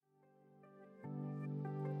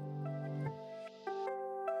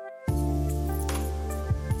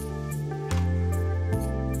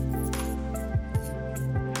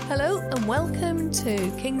Hello and welcome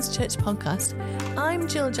to King's Church Podcast. I'm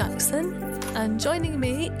Jill Jackson, and joining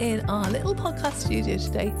me in our little podcast studio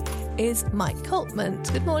today is Mike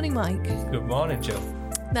Coltman. Good morning, Mike. Good morning, Jill.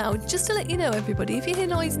 Now, just to let you know, everybody, if you hear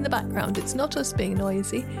noise in the background, it's not us being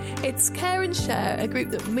noisy. It's Care and Share, a group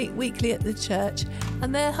that meet weekly at the church,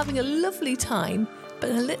 and they're having a lovely time, but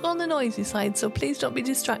a little on the noisy side, so please don't be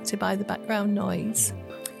distracted by the background noise.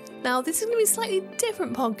 Now, this is going to be a slightly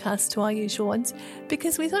different podcast to our usual ones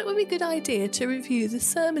because we thought it would be a good idea to review the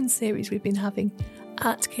sermon series we've been having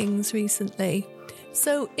at King's recently.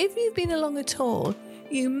 So if you've been along at all,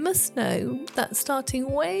 you must know that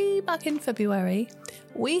starting way back in February,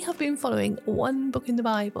 we have been following one book in the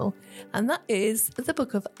Bible, and that is the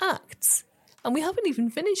book of Acts. And we haven't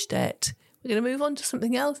even finished it. We're going to move on to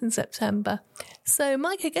something else in September. So,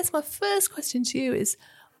 Mike, I guess my first question to you is,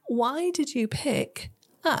 why did you pick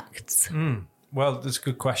Acts? Well, that's a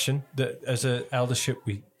good question. That as an eldership,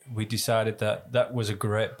 we decided that was a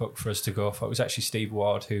great book for us to go for. It was actually Steve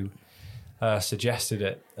Ward who suggested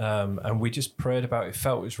it, and we just prayed about it,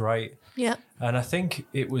 felt it was right. Yeah. And I think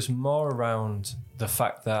it was more around the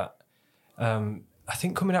fact that I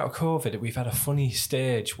think coming out of COVID, we've had a funny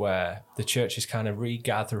stage where the church is kind of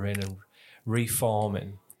regathering and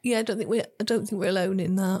reforming. Yeah, I don't think we're alone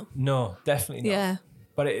in that. No, definitely not. Yeah.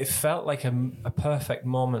 But it felt like a perfect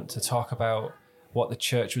moment to talk about what the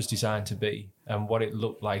church was designed to be and what it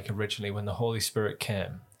looked like originally when the Holy Spirit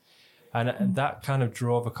came. And that kind of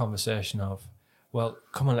drove a conversation of, well,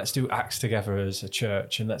 come on, let's do Acts together as a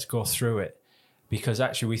church and let's go through it. Because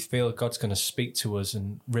actually we feel God's going to speak to us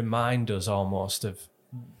and remind us almost of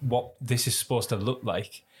what this is supposed to look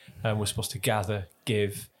like. And we're supposed to gather,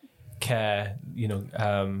 give, care,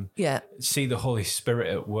 see the Holy Spirit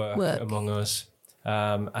at work. Among us.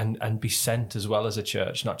 And be sent as well as a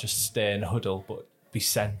church, not just stay and huddle, but be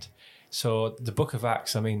sent. So the book of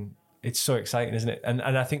Acts, I mean, it's so exciting, isn't it? And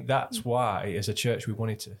I think that's why, as a church, we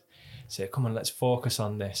wanted to say, come on, let's focus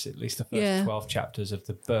on this, at least the first 12 chapters of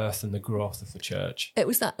the birth and the growth of the church. It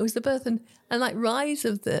was the birth and like rise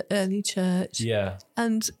of the early church. Yeah.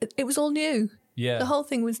 And it was all new. Yeah. The whole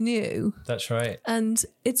thing was new. That's right. And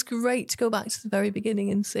it's great to go back to the very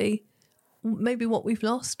beginning and see maybe what we've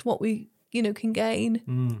lost, what we can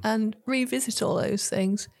gain, and revisit all those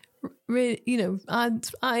things. And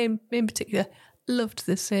I in particular loved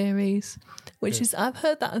this series, which Good. is, I've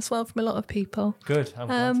heard that as well from a lot of people. Good. I'm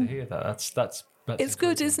glad to hear that. That's it's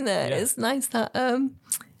good, isn't it? Yeah. It's nice that.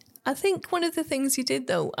 I think one of the things you did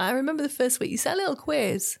though, I remember the first week you said a little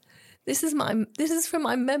quiz. This is from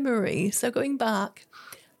my memory. So going back,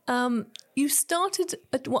 you started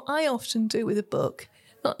at what I often do with a book,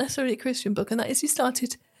 not necessarily a Christian book, and that is you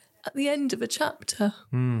started at the end of a chapter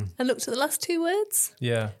and looked at the last two words.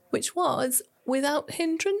 Yeah. Which was without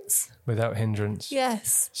hindrance. Without hindrance.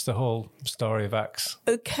 Yes. It's the whole story of Acts.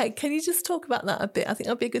 Okay. Can you just talk about that a bit? I think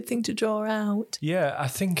that'd be a good thing to draw out. Yeah, I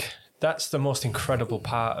think that's the most incredible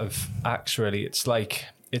part of Acts, really.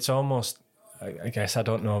 It's almost, I guess I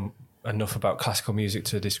don't know enough about classical music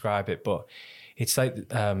to describe it, but it's like,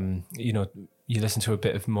 you listen to a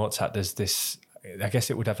bit of Mozart, there's this, I guess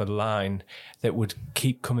it would have a line that would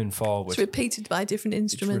keep coming forward. It's repeated by different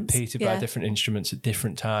instruments. By different instruments at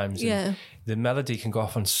different times. Yeah. And the melody can go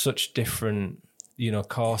off on such different,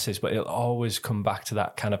 courses, but it'll always come back to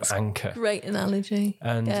that kind of anchor. Great analogy.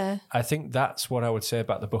 And I think that's what I would say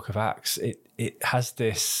about the book of Acts. It has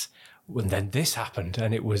this, and then this happened,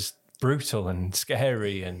 and it was brutal and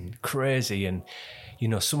scary and crazy, and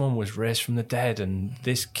someone was raised from the dead, and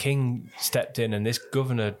this king stepped in, and this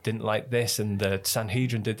governor didn't like this, and the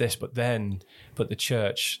Sanhedrin did this, but the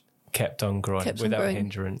church kept on growing without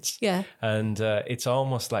hindrance. Yeah. And it's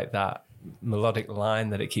almost like that melodic line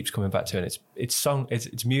that it keeps coming back to, and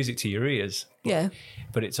it's music to your ears.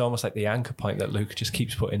 But it's almost like the anchor point that Luke just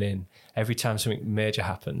keeps putting in every time something major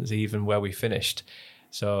happens, even where we finished.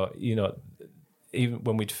 So, even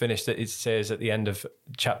when we'd finished it says at the end of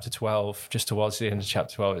chapter 12, just towards the end of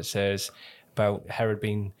chapter 12, it says about Herod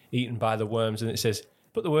being eaten by the worms, and it says,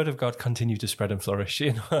 but the word of God continued to spread and flourish.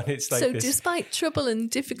 And it's like so despite trouble and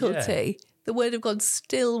difficulty, the word of God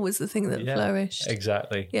still was the thing that flourished.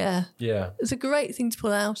 Exactly. Yeah. Yeah. It's a great thing to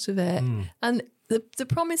pull out of it. And the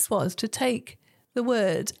promise was to take the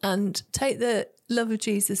word and take the love of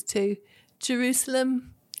Jesus to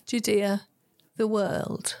Jerusalem, Judea, the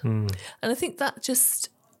world. And I think that just,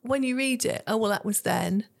 when you read it, that was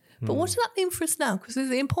then. But what does that mean for us now? Because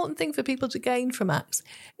the important thing for people to gain from Acts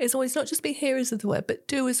is always not just be hearers of the word, but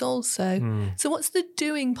doers also. So what's the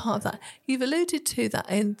doing part of that? You've alluded to that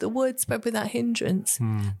in the word spread without hindrance.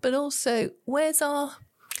 But also, where's our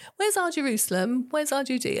Where's our Jerusalem? Where's our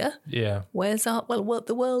Judea? Yeah. Where's our,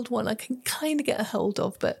 the world one I can kind of get a hold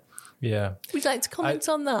of, but Yeah. would you like to comment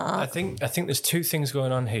on that? I think there's two things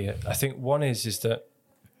going on here. I think one is that,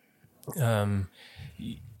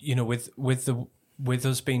 with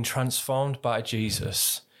us being transformed by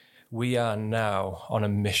Jesus, we are now on a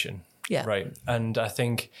mission. Yeah. Right. And I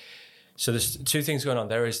think, so there's two things going on.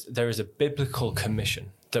 There is a biblical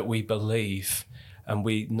commission that we believe and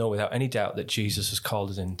we know without any doubt that Jesus has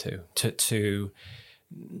called us into, to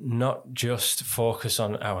not just focus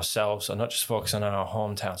on ourselves or not just focus on our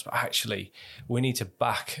hometowns, but actually we need to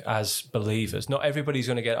back as believers. Not everybody's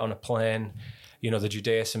going to get on a plane, the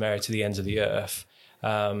Judea, Samaria to the ends of the earth.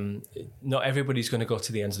 Not everybody's going to go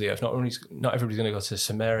to the ends of the earth. Not everybody's going to go to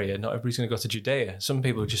Samaria. Not everybody's going to go to Judea. Some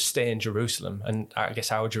people just stay in Jerusalem, and I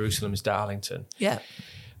guess our Jerusalem is Darlington. Yeah.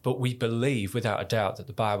 But we believe without a doubt that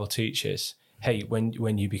the Bible teaches, hey,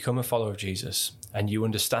 when you become a follower of Jesus and you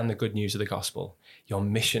understand the good news of the gospel, your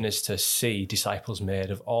mission is to see disciples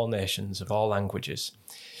made of all nations, of all languages.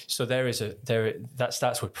 So that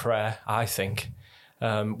starts with prayer, I think.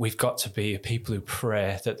 We've got to be a people who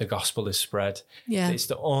pray that the gospel is spread. Yeah. It's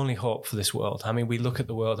the only hope for this world. I mean, we look at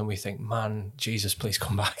the world and we think, man, Jesus, please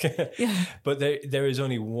come back. Yeah. But there is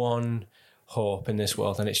only one hope in this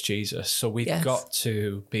world, and it's Jesus. So we've got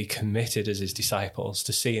to be committed as his disciples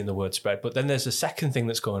to seeing the word spread. But then there's a second thing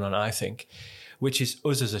that's going on, I think, which is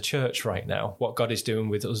us as a church right now, what God is doing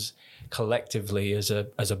with us collectively as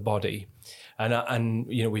a body. And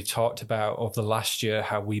we've talked about over the last year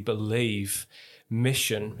how we believe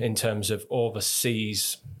mission in terms of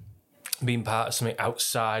overseas being part of something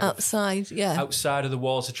outside of the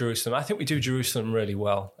walls of Jerusalem. I think we do Jerusalem really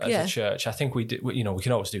well as a church. I think we do, we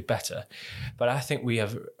can always do better, but I think we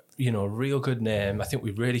have, a real good name. I think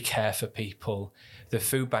we really care for people. The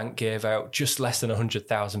food bank gave out just less than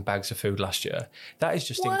 100,000 bags of food last year. That is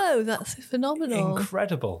just that's phenomenal.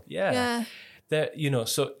 Incredible. Yeah.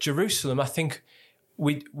 So Jerusalem, I think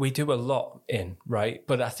we do a lot in, right?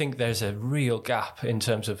 But I think there's a real gap in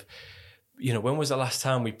terms of, when was the last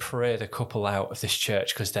time we prayed a couple out of this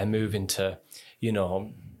church because they're moving to,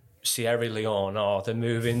 Sierra Leone, or they're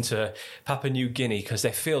moving to Papua New Guinea because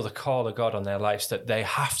they feel the call of God on their lives that they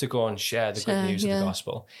have to go and share the good news of the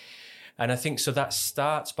gospel. And I think so that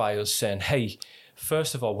starts by us saying, hey,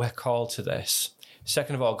 first of all, we're called to this.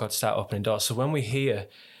 Second of all, God start opening doors. So when we hear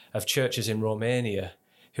of churches in Romania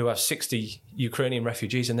who have 60 Ukrainian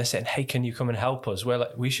refugees and they're saying, hey, can you come and help us? Well,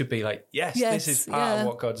 we should be like, yes, this is part of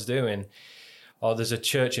what God's doing. Or there's a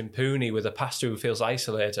church in Pune with a pastor who feels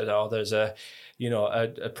isolated, or there's a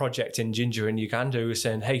project in Jinja in Uganda who is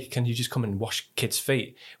saying, hey, can you just come and wash kids'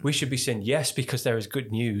 feet? We should be saying yes, because there is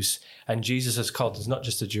good news. And Jesus has called us not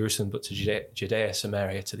just to Jerusalem, but to Judea,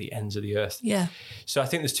 Samaria, to the ends of the earth. Yeah. So I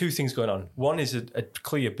think there's two things going on. One is a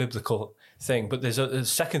clear biblical thing, but there's a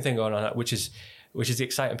second thing going on, which is the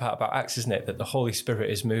exciting part about Acts, isn't it? That the Holy Spirit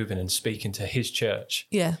is moving and speaking to his church.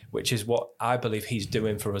 Yeah. Which is what I believe he's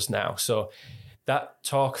doing for us now. So that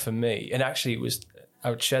talk for me, and actually I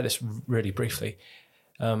would share this really briefly.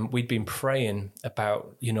 We'd been praying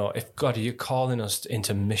about, if God, are you calling us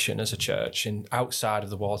into mission as a church in outside of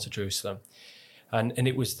the walls of Jerusalem? And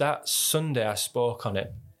it was that Sunday I spoke on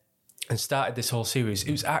it and started this whole series.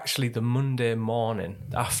 It was actually the Monday morning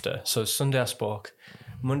after. So Sunday I spoke,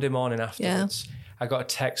 Monday morning afterwards, I got a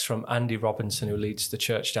text from Andy Robinson, who leads the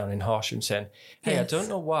church down in Horsham, saying, hey, I don't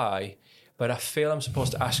know why, but I feel I'm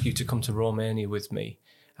supposed to ask you to come to Romania with me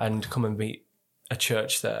and come and meet a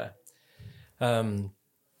church there.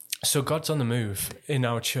 So God's on the move in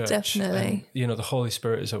our church. Definitely. And, the Holy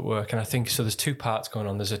Spirit is at work. And I think, so there's two parts going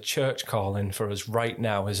on. There's a church calling for us right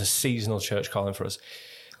now. There's a seasonal church calling for us.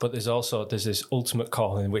 But there's this ultimate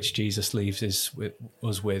calling which Jesus leaves us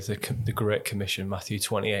with the Great Commission, Matthew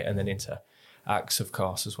 28, and then into Acts, of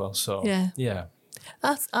course, as well. So, yeah.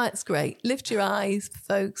 That's great. Lift your eyes,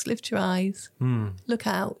 folks. Lift your eyes. Look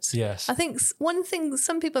out. Yes. I think one thing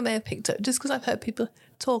some people may have picked up, just because I've heard people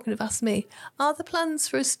talking, have asked me, are there plans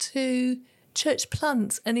for us to church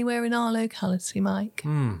plant anywhere in our locality, Mike?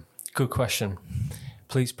 Good question.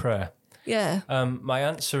 Please pray. Yeah. My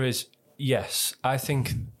answer is yes. I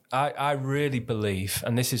think I really believe,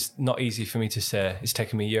 and this is not easy for me to say, it's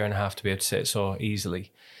taken me a year and a half to be able to say it so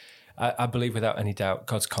easily. I believe without any doubt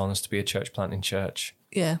God's calling us to be a church planting church.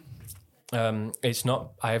 Yeah. It's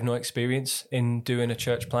not, I have no experience in doing a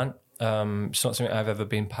church plant. It's not something I've ever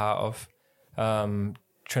been part of.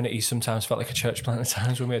 Trinity sometimes felt like a church plant at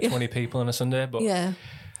times when we had 20 people on a Sunday. But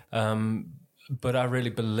but I really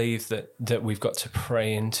believe that we've got to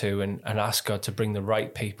pray into and ask God to bring the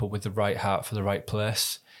right people with the right heart for the right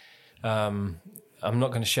place. I'm not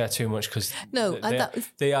going to share too much because No,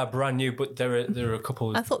 they are brand new, but there are a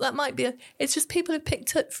couple. I thought that might be it's just people have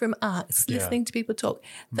picked up from Acts, listening to people talk,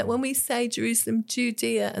 that when we say Jerusalem,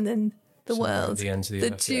 Judea, and then the world, the ends of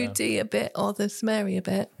the earth, Judea bit or the Samaria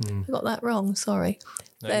bit, I got that wrong, sorry.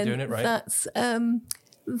 No, you're doing it right. That's,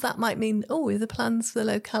 that might mean, the plans for the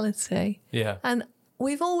locality. Yeah. And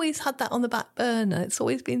we've always had that on the back burner. It's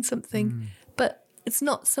always been something, but it's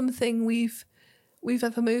not something we've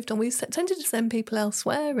ever moved on. We've tended to send people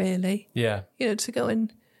elsewhere, really. Yeah. To go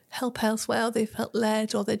and help elsewhere, or they felt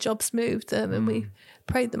led, or their jobs moved them, and we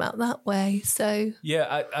prayed them out that way. So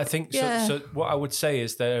yeah, I think so. What I would say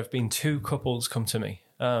is there have been 2 couples come to me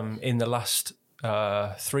in the last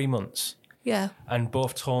 3 months. Yeah. And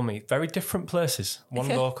both told me very different places. One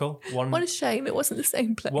local, one. What a shame it wasn't the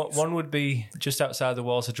same place. One would be just outside the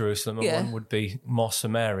walls of Jerusalem, and one would be more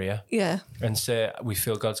Samaria. Yeah. And say we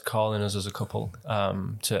feel God's calling us as a couple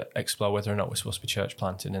to explore whether or not we're supposed to be church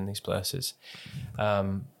planting in these places.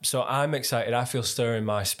 So I'm excited. I feel stir in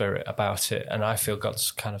my spirit about it, and I feel God's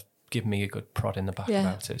kind of given me a good prod in the back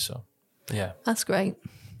about it. So, yeah. That's great.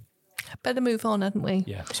 Better move on, hadn't we?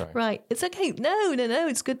 Yeah, sorry. Right. It's okay. No.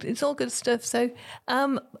 It's good. It's all good stuff. So,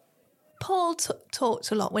 Paul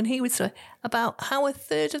talked a lot when he was about how a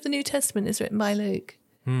third of the New Testament is written by Luke,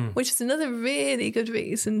 which is another really good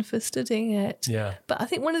reason for studying it. Yeah. But I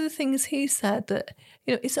think one of the things he said that,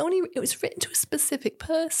 it was written to a specific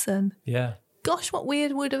person. Yeah. Gosh, what we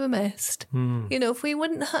would have missed. If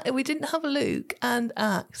we didn't have Luke and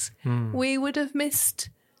Acts, we would have missed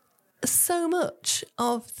so much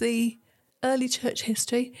of the early church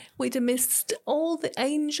history. We'd have missed all the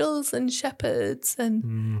angels and shepherds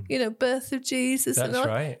and birth of Jesus. That's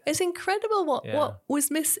right. It's incredible what was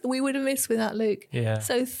we would have missed without Luke. Yeah.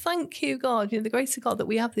 So thank you, God, the grace of God that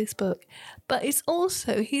we have this book. But it's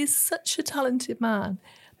also, he's such a talented man,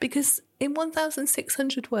 because in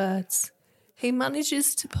 1,600 words, he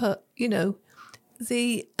manages to put,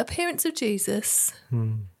 the appearance of Jesus,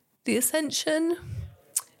 the ascension,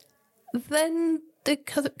 then the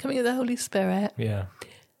coming of the Holy Spirit,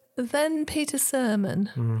 then Peter's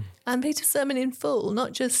sermon, and Peter's sermon in full,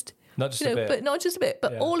 not just a bit,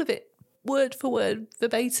 but all of it, word for word,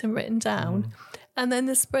 verbatim written down, and then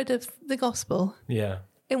the spread of the gospel. Yeah.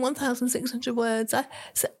 In 1,600 words.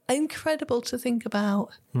 It's incredible to think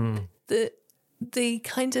about the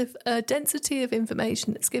kind of density of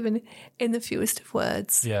information that's given in the fewest of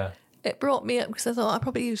words. Yeah. It brought me up because I thought I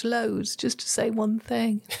probably use loads just to say one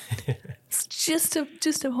thing. It's just a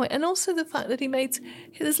point. And also the fact that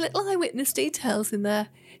there's little eyewitness details in there.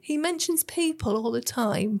 He mentions people all the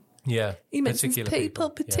time. Yeah. He mentions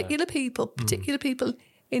particular people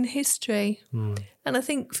in history. And I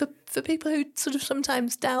think for people who sort of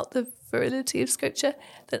sometimes doubt the validity of Scripture,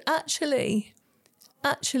 that actually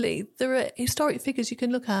there are historic figures you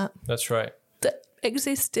can look at. That's right. That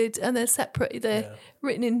existed, and they're separate. They're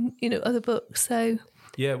written in other books. So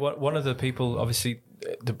one of the people obviously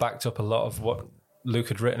that backed up a lot of what Luke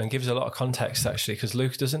had written, and gives a lot of context actually, because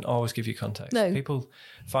Luke doesn't always give you context. No. People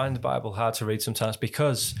find the Bible hard to read sometimes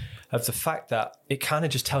because of the fact that it kind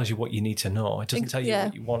of just tells you what you need to know. It doesn't tell you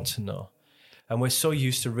what you want to know. And we're so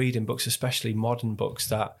used to reading books, especially modern books,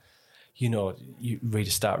 that you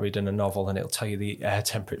start reading a novel and it'll tell you the air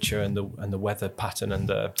temperature and the weather pattern and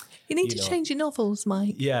the. You need to change your novels,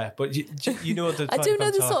 Mike. Yeah, but you know the. I do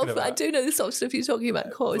know the sort of stuff you're talking about,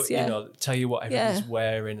 of course. Tell you what everybody's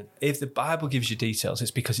wearing. If the Bible gives you details,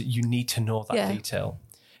 it's because you need to know that detail.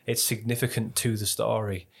 It's significant to the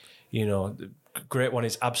story. The great one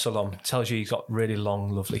is Absalom. Tells you he's got really long,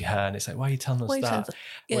 lovely hair, and it's like, why are you telling us that?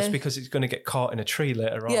 Well, it's because he's going to get caught in a tree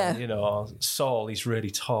later on. Or Saul, he's really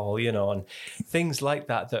tall. And things like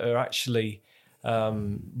that are actually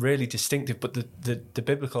really distinctive. But the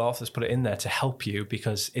biblical authors put it in there to help you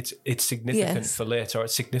because it's significant for later, or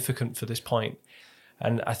it's significant for this point.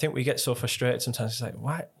 And I think we get so frustrated sometimes. It's like,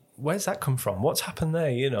 why? Where's that come from? What's happened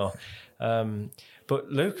there? But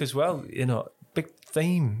Luke as well. Big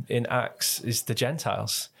theme in Acts is the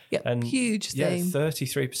Gentiles. Yeah, and huge theme.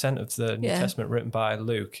 33% of the New Testament written by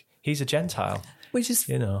Luke. He's a Gentile. Which is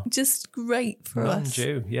just great for us.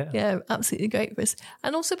 Non-Jew, Yeah, absolutely great for us.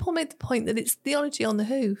 And also Paul made the point that it's theology on the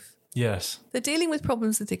hoof. Yes. They're dealing with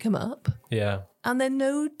problems that they come up. Yeah. And they're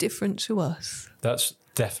no different to us. That's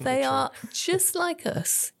definitely They true. are just like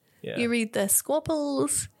us. Yeah. You read their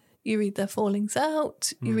squabbles, you read their fallings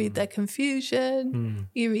out, you read their confusion,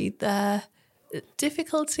 you read their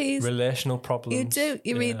difficulties, relational problems.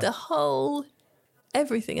 you read the whole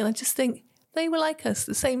everything. And I just think They were like us,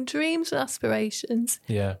 the same dreams and aspirations,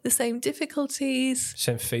 Yeah. the same difficulties.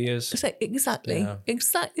 Same fears. Exactly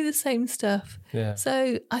the same stuff. Yeah.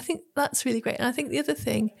 So I think that's really great. And I think the other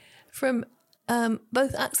thing from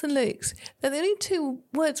both Acts and Luke's, they're the only two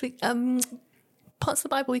words parts of the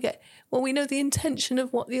Bible we get well, we know the intention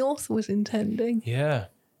of what the author was intending. Yeah.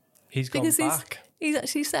 He's gone back. He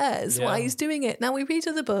actually says why he's doing it. Now we read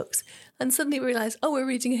other books and suddenly we realise, oh, we're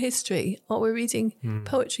reading a history or we're reading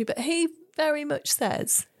poetry. But he very much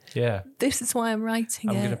says, Yeah. this is why I'm writing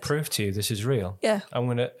I'm it. going to prove to you this is real. Yeah. I'm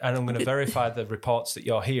going to verify the reports that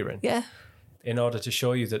you're hearing. Yeah. In order to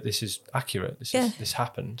show you that this is accurate. This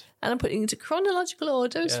happened. And I'm putting it into chronological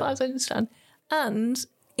order as far as I understand. And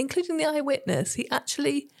including the eyewitness, he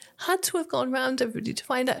actually had to have gone round everybody to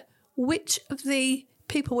find out which of the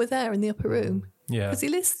people were there in the upper room. Yeah. Because he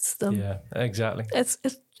lists them. Yeah, exactly.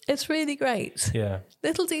 It's really great. Yeah.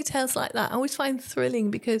 Little details like that I always find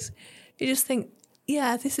thrilling because you just think,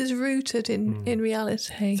 yeah, this is rooted in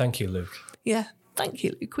reality. Thank you, Luke. Yeah. Thank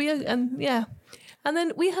you, Luke. And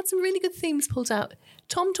then we had some really good themes pulled out.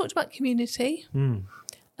 Tom talked about community. Then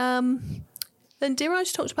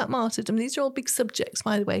Diraj talked about martyrdom. These are all big subjects,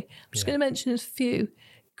 by the way. I'm just going to mention a few.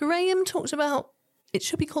 Graham talked about, it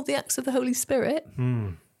should be called the Acts of the Holy Spirit.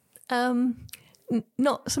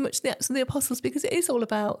 Not so much the Acts of the Apostles, because it is all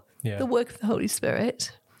about the work of the Holy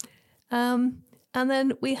Spirit. And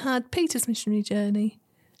then we had Peter's missionary journey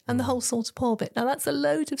and the whole Salt of Paul bit. Now, that's a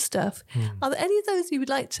load of stuff. Are there any of those you would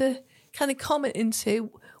like to kind of comment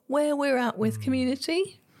into where we're at with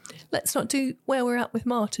community? Let's not do where we're at with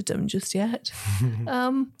martyrdom just yet.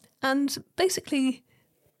 And basically,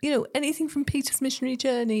 anything from Peter's missionary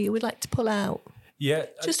journey you would like to pull out? Yeah.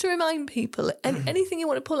 Just to remind people, anything you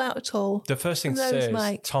want to pull out at all. The first thing to say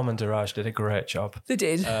is Tom and Diraj did a great job. They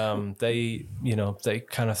did. They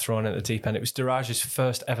kind of thrown at the deep end. It was Diraj's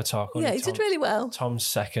first ever talk. Yeah, he did really well. Tom's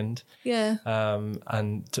second. Yeah.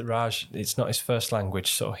 And Diraj, it's not his first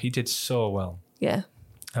language, so he did so well. Yeah.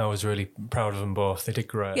 I was really proud of them both. They did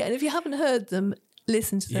great. Yeah, and if you haven't heard them,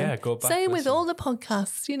 listen to them. Yeah, go back. Same with all the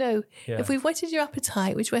podcasts, if we've whetted your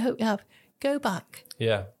appetite, which we hope you have, go back.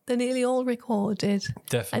 Yeah. They're nearly all recorded.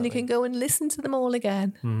 Definitely. And you can go and listen to them all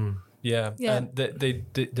again. Yeah. And they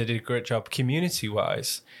did a great job.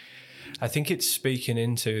 Community-wise, I think it's speaking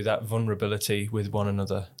into that vulnerability with one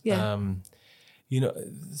another. Yeah.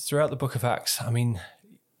 Throughout the book of Acts, I mean,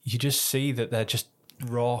 you just see that they're just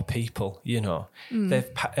raw people, They're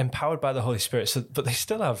empowered by the Holy Spirit, but they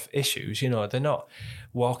still have issues, They're not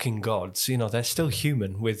walking gods, They're still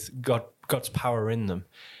human with God's power in them.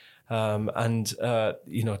 Ananias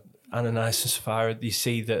and Sapphira, you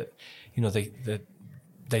see that,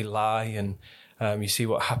 they lie and you see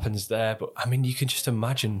what happens there. But I mean, you can just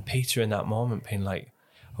imagine Peter in that moment being like,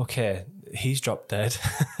 okay, he's dropped dead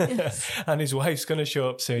and his wife's going to show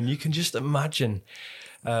up soon. You can just imagine.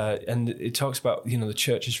 And it talks about, the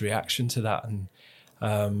church's reaction to that.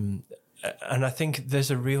 And I think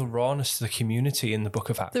there's a real rawness to the community in the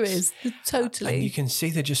book of Acts. There is, totally. And you can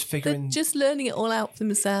see they're just figuring... They're just learning it all out for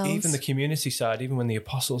themselves. Even the community side, even when the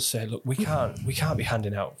apostles say, look, we can't be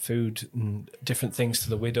handing out food and different things to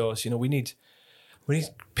the widows. We need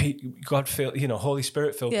God-filled, Holy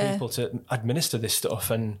Spirit-filled people to administer this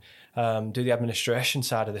stuff and do the administration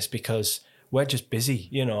side of this because... we're just busy,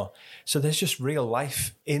 So there's just real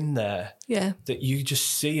life in there that you just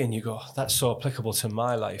see and you go, that's so applicable to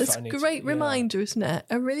my life. It's a great reminder, isn't it?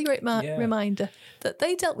 A really great reminder that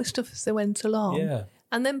they dealt with stuff as they went along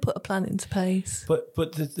and then put a plan into place. But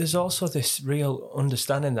there's also this real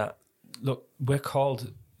understanding that, look, we're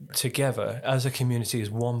called together as a community, as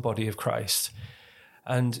one body of Christ.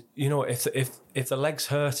 And, if the leg's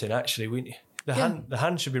hurting, actually, the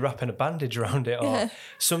hand should be wrapping a bandage around it or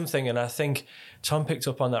something. And I think Tom picked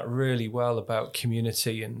up on that really well about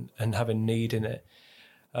community and having need in it.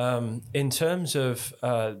 In terms of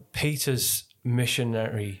Peter's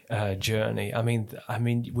missionary journey, I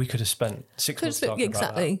mean, we could have spent 6 months talking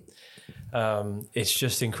about that. It's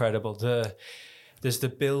just incredible. There's the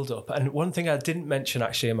build-up. And one thing I didn't mention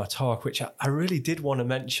actually in my talk, which I really did want to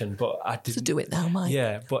mention, but I didn't. So do it now, Mike.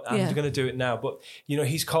 Yeah, but I'm going to do it now. But,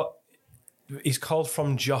 he's called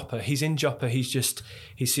from Joppa. He's in Joppa. He's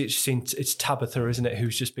seen, it's Tabitha, isn't it,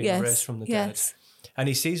 who's just been raised from the dead. And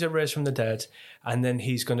he sees her raised from the dead, and then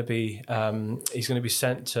he's going to be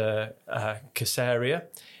sent to Caesarea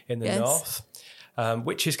in the north,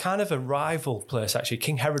 which is kind of a rival place actually.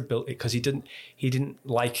 King Herod built it because he didn't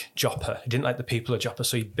like Joppa. He didn't like the people of Joppa,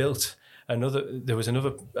 so he built there was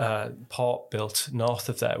another port built north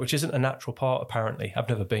of there, which isn't a natural port apparently. I've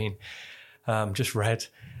never been, just read.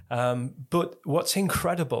 But what's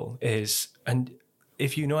incredible is, and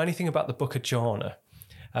if you know anything about the book of Jonah,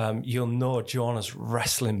 you'll know Jonah's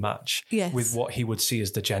wrestling match Yes. with what he would see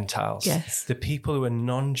as the Gentiles. Yes. The people who are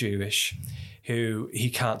non-Jewish, who he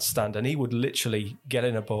can't stand. And he would literally get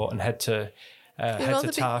in a boat and head to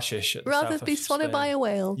Tarshish. At the Rather south be of swallowed Spain. by a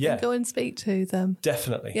whale Yeah. than go and speak to them.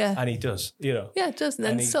 Definitely. Yeah. And he does, you know. Yeah, it does. And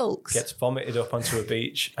then he sulks. gets vomited up onto a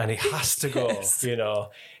beach and he has to go, Yes. you know,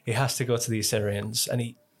 he has to go to the Assyrians and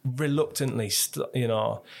he reluctantly, you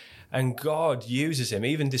know, and God uses him,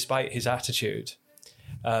 even despite his attitude,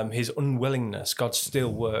 his unwillingness, God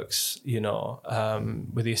still works, you know,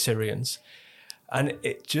 with the Assyrians. And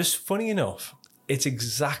it just, funny enough, it's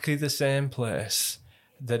exactly the same place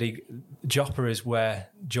that Joppa is where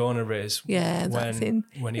Jonah is. Yeah, that's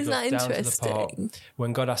when he isn't goes that down to the port, interesting?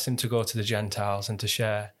 when God asks him to go to the Gentiles and to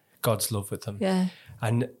share God's love with them. Yeah.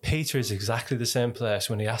 And Peter is exactly the same place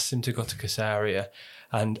when he asks him to go to Caesarea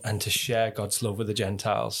and to share God's love with the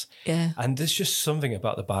Gentiles. Yeah. And there's just something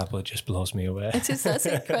about the Bible that just blows me away. It is, that's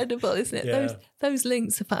incredible, isn't it? Yeah. Those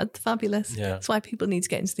links are fabulous. Yeah. That's why people need to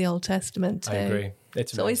get into the Old Testament too. I agree.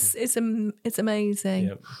 It's So amazing. it's amazing.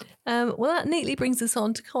 Yep. Well, that neatly brings us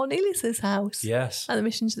on to Cornelius's house Yes. and the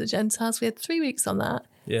mission to the Gentiles. We had 3 weeks on that.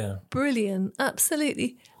 Yeah. Brilliant,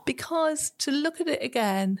 absolutely. Because to look at it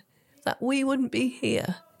again, that we wouldn't be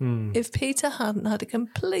here if Peter hadn't had a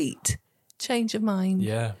complete change of mind.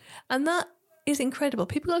 Yeah. And that is incredible.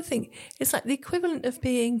 People got to think it's like the equivalent of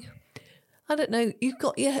being, I don't know,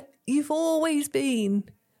 you've always been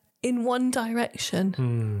in one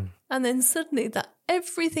direction, and then suddenly that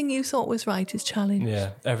everything you thought was right is challenged,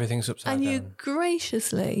 Yeah. Everything's upside and down. you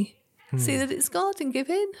graciously see that it's God and give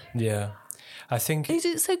in. Yeah. I think He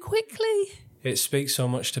did it so quickly. it speaks so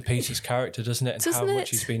much to Peter's character, doesn't it? And Doesn't how much it?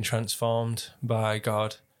 he's been transformed by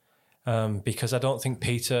God. Because I don't think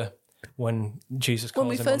Peter, when Jesus calls When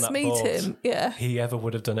we him first on that meet boat, him, yeah. he ever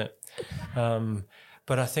would have done it.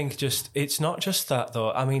 But I think it's not just that,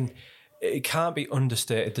 though. I mean, it can't be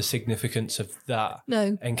understated the significance of that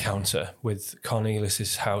No. encounter with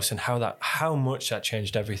Cornelius's house and how much that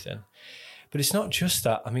changed everything. But it's not just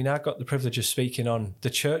that. I mean, I got the privilege of speaking on the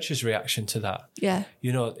church's reaction to that. Yeah.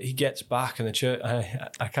 You know, he gets back and the church,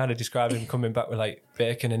 I kind of describe him coming back with like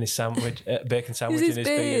bacon in his sandwich, bacon sandwich His in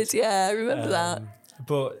his beard. yeah, I remember that.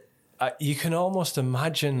 But you can almost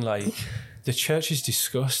imagine like the church's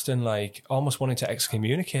disgust and like almost wanting to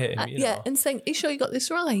excommunicate him. You Yeah, know? and saying, "Are you sure you got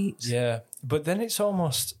this right?" Yeah. But then it's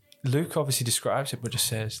almost, Luke obviously describes it, but just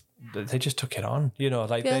says that they just took it on. You know,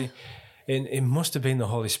 like Yeah. it must have been the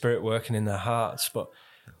Holy Spirit working in their hearts. But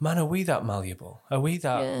man, are we that malleable? Are we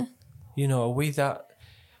that, Yeah. you know, are we that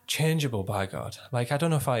changeable by God? Like, I don't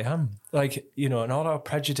know if I am. Like, you know, and all our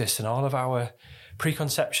prejudice and all of our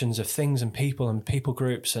preconceptions of things and people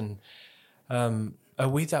groups and are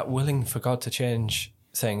we that willing for God to change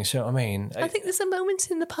things? You know what I mean? I think there's a moment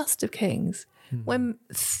in the past of Kings when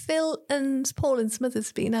Phil and Paul and some others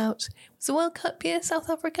have been out. It was the World Cup year, South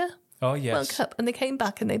Africa? Oh, yes. World Cup. And they came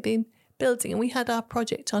back and they've been building, and we had our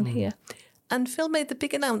project on here. And Phil made the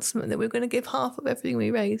big announcement that we were going to give half of everything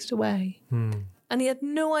we raised away. And he had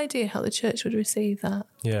no idea how the church would receive that.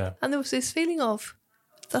 Yeah. And there was this feeling of,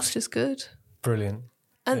 that's just good. Brilliant.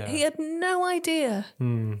 And Yeah. he had no idea.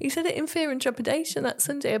 He said it in fear and trepidation that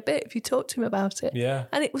Sunday a bit, if you talked to him about it. Yeah.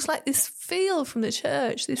 And it was like this feel from the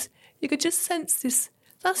church, this, you could just sense this,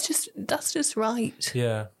 that's just right.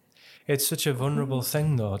 Yeah. It's such a vulnerable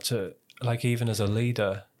thing, though, to, like, even as a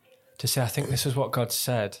leader, to say, I think this is what God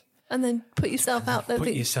said. And then put yourself out there. Put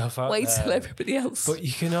think, yourself out wait there. till everybody else. But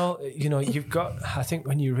you can all, you know, you've got, I think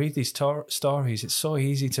when you read these stories, it's so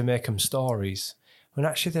easy to make them stories when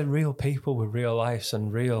actually they're real people with real lives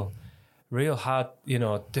and real hard, you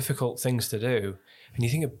know, difficult things to do. And you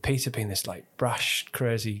think of Peter being this like brash,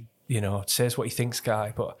 crazy, you know, says what he thinks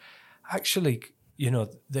guy. But actually, you know,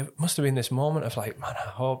 there must have been this moment of like, man, I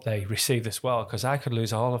hope they receive this well, because I could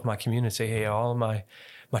lose all of my community here, all my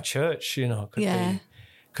church, you know,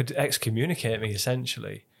 could excommunicate me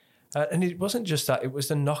essentially. And it wasn't just that, it was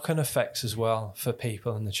the knock-on effects as well for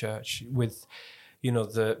people in the church with, you know,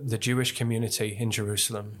 the Jewish community in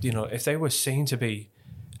Jerusalem. You know, if they were seen to be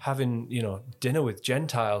having, you know, dinner with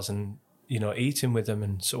Gentiles and, you know, eating with them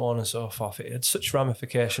and so on and so forth, it had such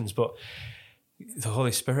ramifications. But the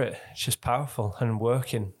Holy Spirit, it's just powerful and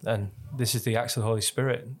working. And this is the acts of the Holy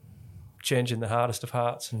Spirit, changing the hardest of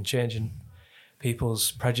hearts and changing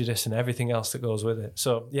people's prejudice and everything else that goes with it.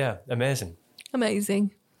 So, yeah, amazing.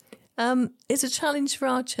 Amazing. It's a challenge for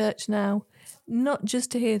our church now, not just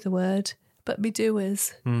to hear the word, but be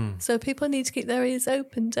doers. So people need to keep their ears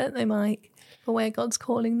open, don't they, Mike, for where God's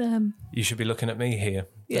calling them. You should be looking at me here.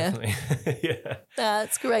 Yeah. Definitely. Yeah.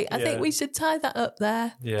 That's great. I Yeah. think we should tie that up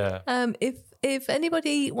there. Yeah. If if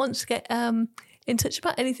anybody wants to get in touch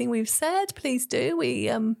about anything we've said, please do.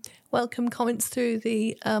 We welcome comments through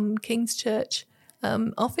the King's Church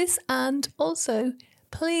office, and also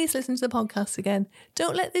please listen to the podcast again.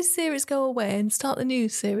 Don't let this series go away and start the new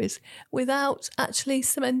series without actually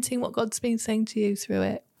cementing what God's been saying to you through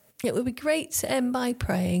it. It would be great to end by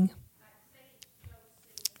praying.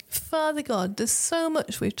 Father God, there's so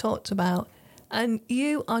much we've talked about, and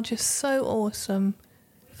you are just so awesome.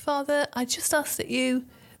 Father, I just ask that you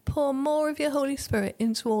pour more of your Holy Spirit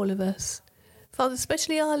into all of us. Father,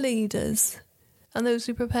 especially our leaders and those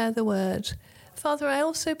who prepare the word. Father, I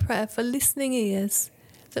also pray for listening ears,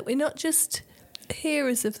 that we're not just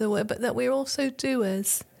hearers of the word, but that we're also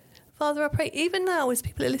doers. Father, I pray even now as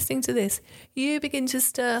people are listening to this, you begin to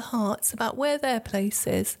stir hearts about where their place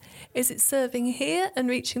is. Is it serving here and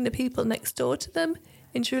reaching the people next door to them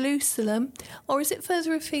in Jerusalem? Or is it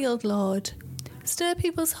further afield, Lord? Stir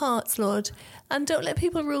people's hearts, Lord, and don't let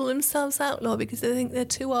people rule themselves out, Lord, because they think they're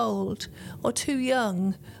too old or too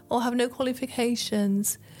young or have no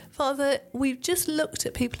qualifications. Father, we've just looked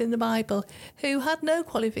at people in the Bible who had no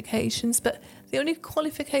qualifications, but the only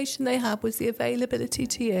qualification they had was the availability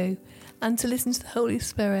to you and to listen to the Holy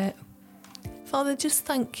Spirit. Father, just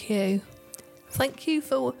thank you. Thank you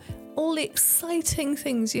for all the exciting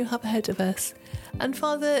things you have ahead of us. And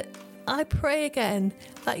Father, I pray again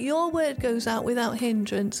that your word goes out without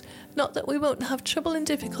hindrance, not that we won't have trouble and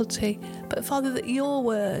difficulty, but Father, that your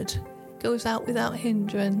word goes out without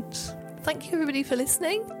hindrance. Thank you everybody for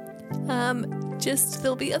listening.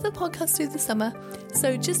 There'll be other podcasts through the summer,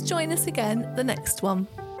 so just join us again the next one.